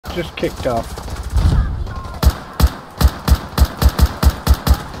just kicked off.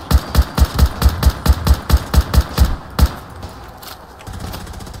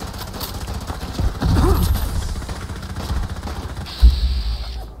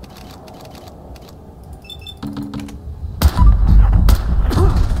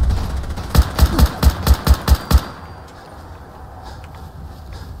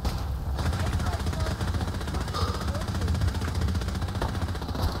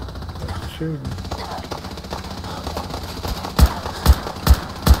 Shooting.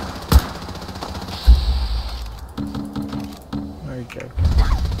 There you go.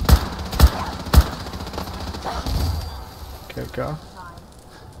 Good go.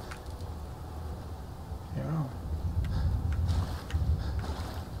 Yeah.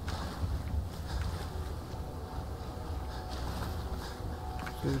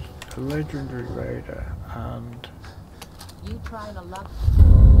 There's a legendary raider and you trying to love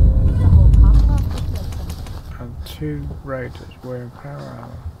the whole compound? and 2 raiders wearing power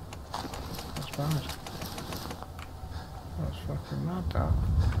armor. That's mad. That's fucking mad, that.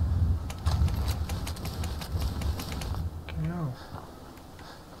 Okay, hell.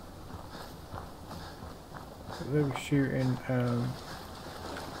 They were shooting the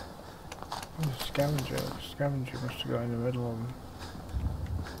scavenger. The scavenger must have got in the middle of them.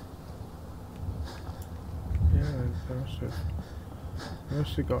 Yeah, they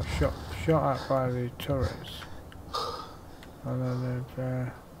must have got shot at by the turrets, and then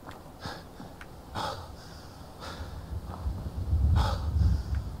they've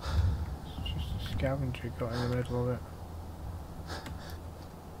it's just a scavenger got in the middle of it.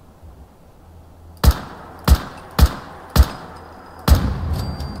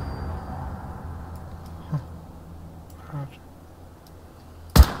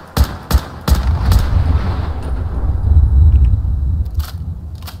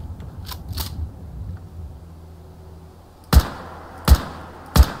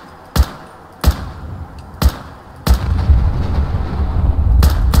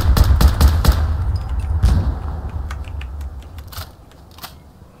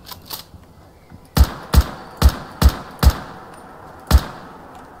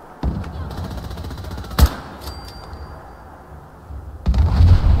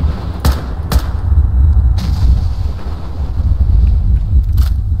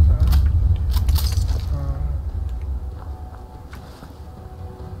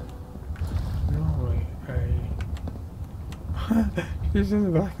 He's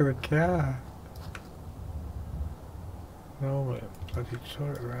in the back of the car. No, bloody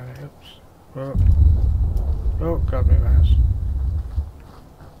turret around it. Oops. Oh, got me, mouse.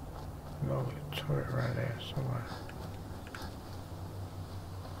 No, turret around here somewhere.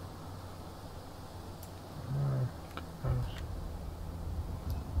 Oh,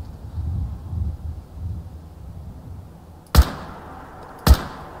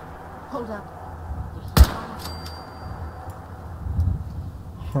 Hold up.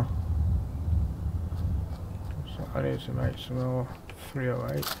 huh. So I need to make some more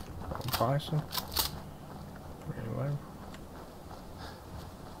 308. I'll buy some. Really low.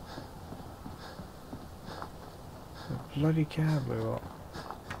 The bloody car blew up.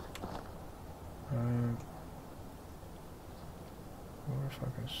 I wonder if I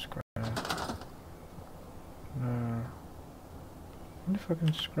can scrap it. No. I wonder if I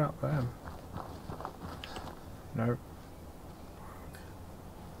can scrap them. Nope.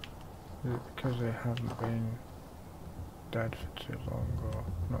 Is it because they haven't been dead for too long, or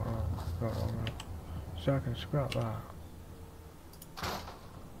not long enough? So I can scrap that.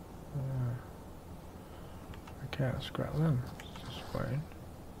 I can't scrap them. It's just waiting.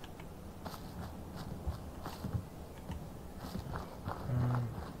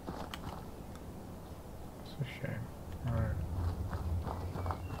 It's a shame. Right.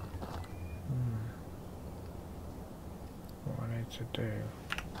 What I need to do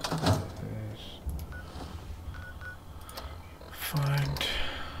is find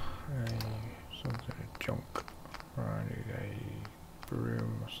something junk. Or I need a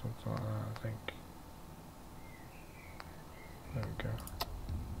broom or something like that, I think. There we go.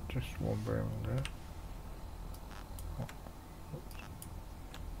 Just one broom will do. Oh, oops.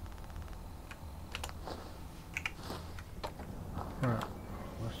 Right,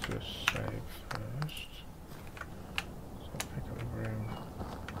 let's just save first. So pick up the broom.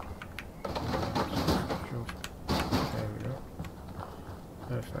 There we go.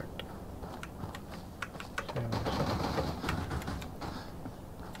 Perfect. Can't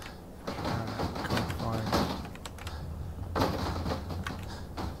find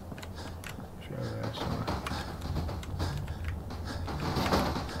show there somewhere.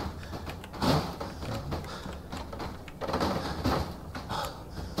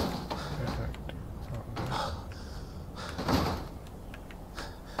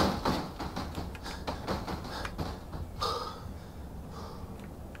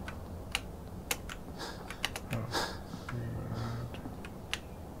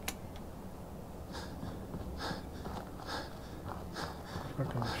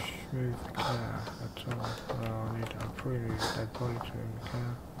 probably need a dead body to in the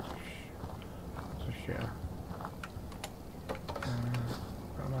car. That's a shitter.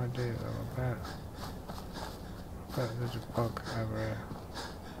 Got an idea though, I bet there's a bug over here.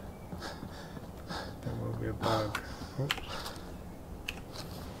 There will be a bug. Oops.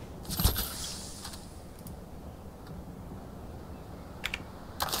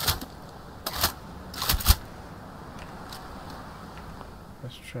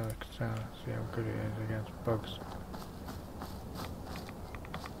 Let's try the katana, see how good it is against bugs.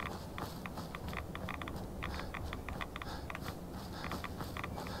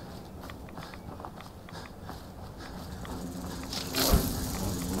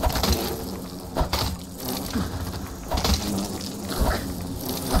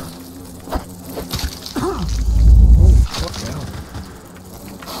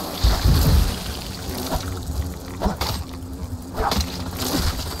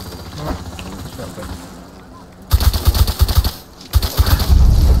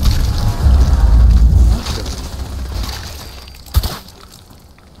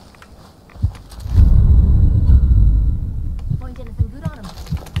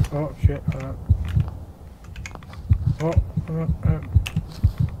 Oh shit,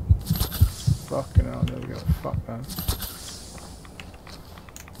 fucking hell, there we go, fuck that.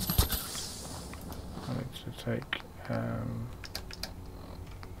 I need to take, I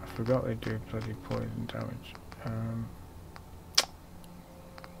forgot they do bloody poison damage.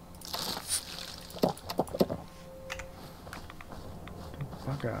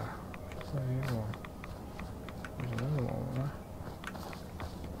 Bugger. Where's the other one? There's another one, wasn't there?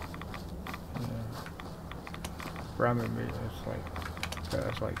 Ramen meat is like,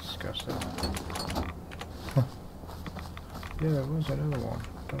 that's like disgusting. Yeah, there was another one.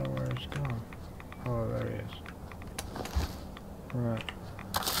 Don't know where it's gone. Oh, there he is. Right.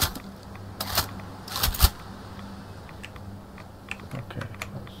 Okay,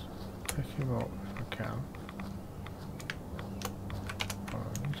 let's pick him up if I can. Oh,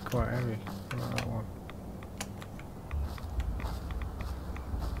 he's quite heavy. Look at that one.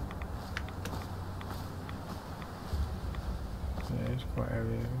 Yeah, it's quite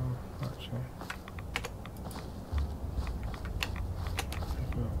heavy as well, actually.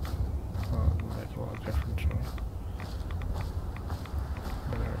 Oh, it'll make a lot of difference, really.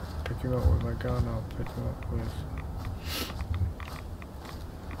 Whether I pick him up with my gun or pick him up with...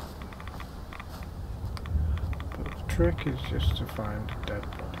 But the trick is just to find a dead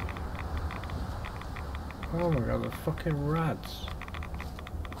body. Oh my god, the fucking rats!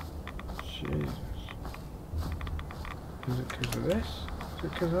 Jesus. Is it because of this? Is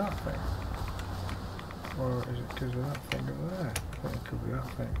it because of that thing? Or is it because of that thing over there? I think it could be that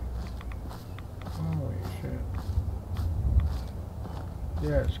thing. Holy shit.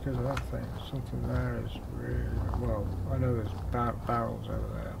 Yeah, it's because of that thing. Something there is really... Well, I know there's barrels over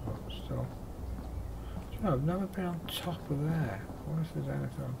there, but still. Do you know, I've never been on top of there. What if there's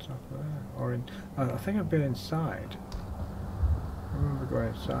anything on top of there? Or in... I think I've been inside. I remember going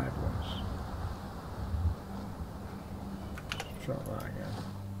inside once. Try that again.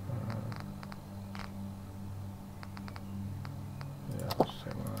 Yeah, I'll just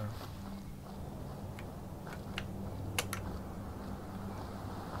take one of them.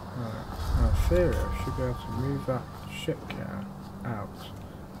 Right. Now, in theory, I should be able to move that ship car out,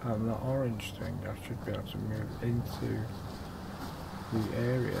 and that orange thing, I should be able to move into the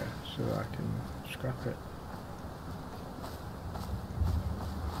area so that I can scrap it.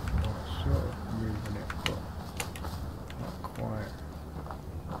 Well, I'm sort of moving it, but not quite.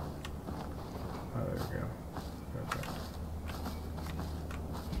 Oh, there we go. Perfect.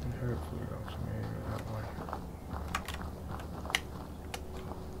 Should hopefully be able to move it that way.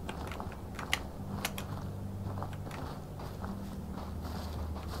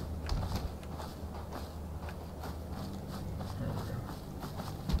 There we go.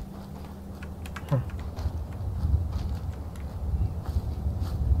 Huh.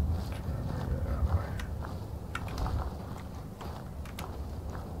 Try and move it that way.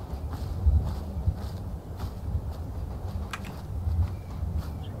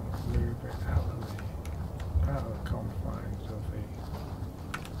 Move it out of the confines of the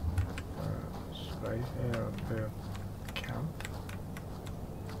space, the camp.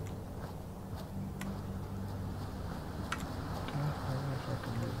 I wonder if I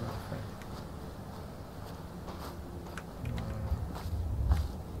can move that thing.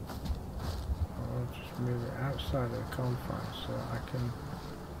 I'll just move it outside of the confines so I can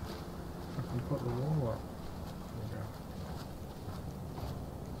put the wall up. There we go.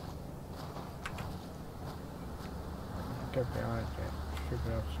 Get behind it, should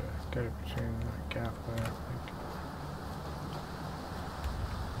be able to get it between that gap there, I think.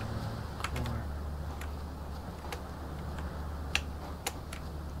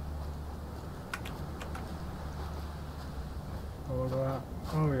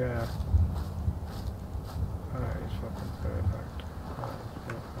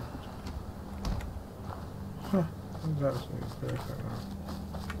 Huh, that's absolutely perfect now.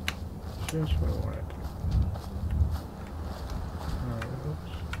 Just what I wanted. Oh,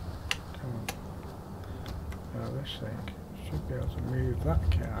 oops. Come on. Now this thing should be able to move that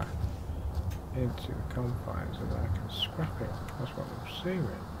car into the confines and I can scrap it. That's what I'm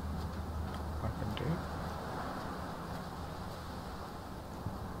assuming I can do.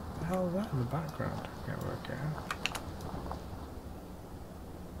 What the hell is that in the background? I can't work it out.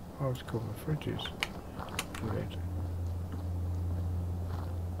 Oh, it's called the fridges. Weird.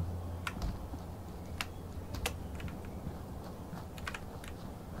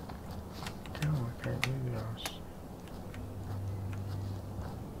 Oh, I can't do this.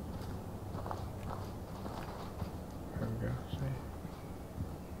 There we go, see?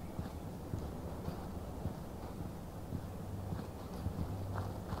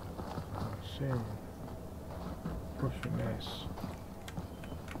 I see him pushing this.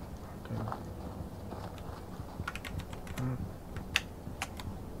 I can...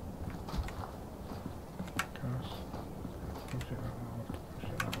 Gosh. Push it that way, push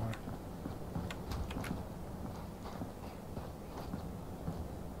it that way.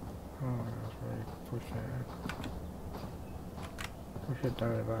 Oh, that's where you can push it. Push it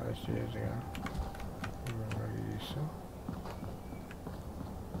down about this years ago. We were very useful.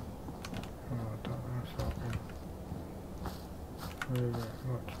 Oh, I don't know if I can move it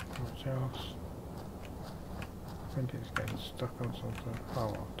much else. I think it's getting stuck on something.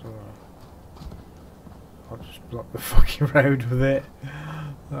 Oh, I'll just block the fucking road with it.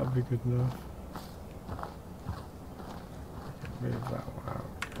 That'll be good enough. Move that one out.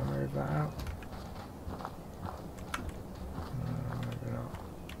 Can I move that out? No, maybe not.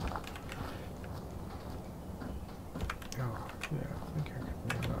 Oh, yeah, I think I can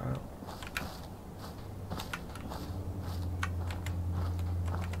move that out.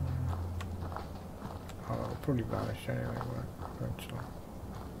 Oh, it'll probably vanish anyway, eventually.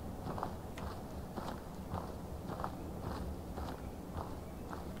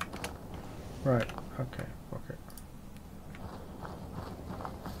 Right, okay, fuck it.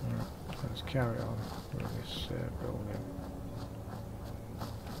 Right, let's carry on with this building.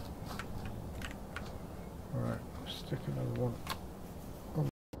 Alright, stick another one on.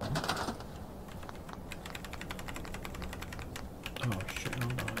 Oh shit,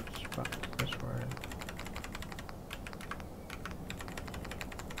 hold on, it's back this way.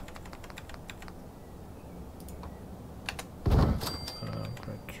 I'm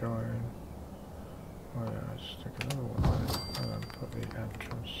going to join. Oh yeah, stick another one on it and then put the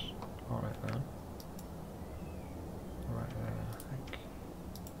entrance on it then. Right there, I think.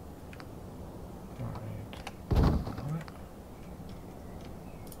 Right.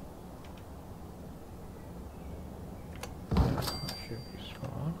 Yeah, that should be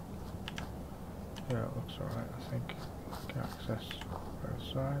spot on. Yeah, it looks alright, I think. Can access both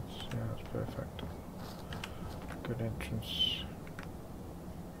sides. Yeah, that's perfect. Good entrance.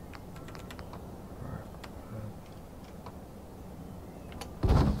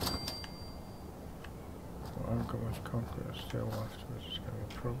 I haven't got much concrete still left, which is going to be a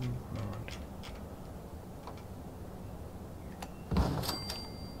problem. Alright.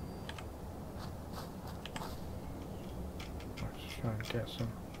 Let's try and get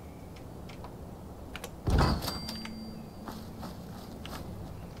some.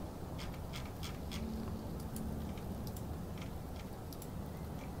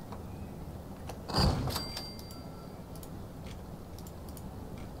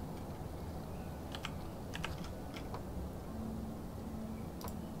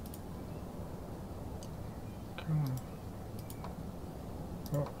 Come on.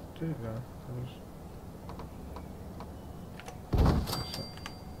 Oh, do that.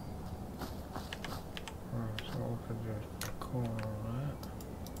 Right, so I can just put a corner on that.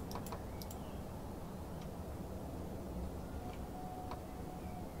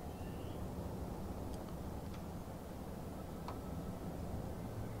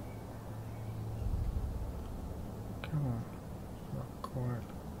 Come on. It's not quite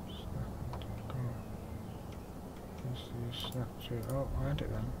snapping. Come on. Let's use Snapchat. Oh, I had it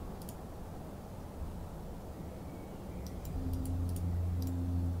then.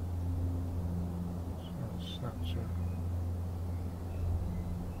 Snapchat.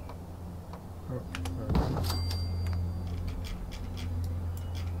 Oh, there we go.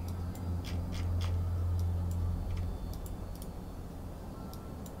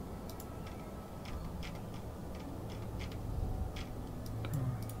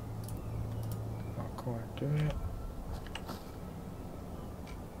 Not quite doing it.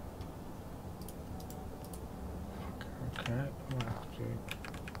 Okay, I might have to use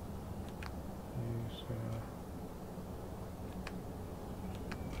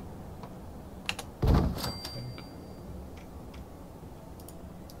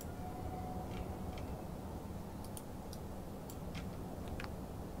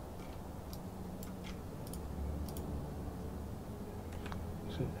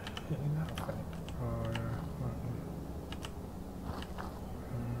hitting that thing? Oh yeah, might be.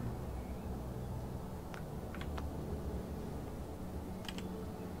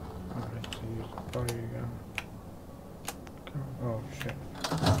 I need to use the body again. Oh shit.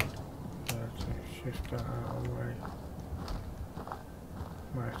 To shift that out of the way.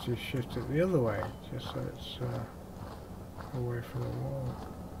 Might actually shift it the other way, just so it's away from the wall.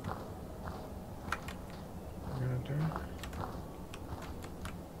 I'm gonna do it.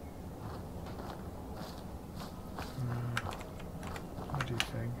 Bloody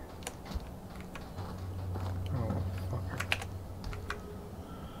thing. Oh, fuck it.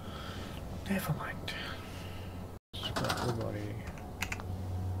 Never mind. Scrap the body.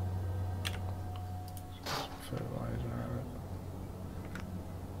 Some fertilizer out of it.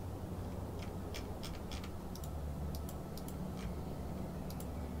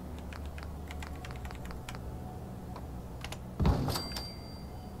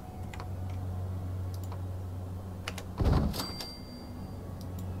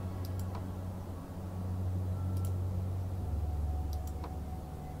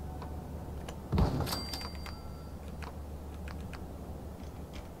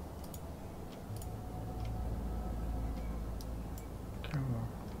 Come on.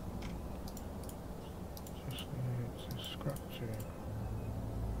 Just need to scratch it.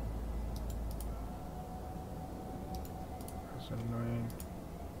 That's annoying.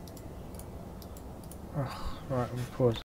 Oh, right, I'm pausing.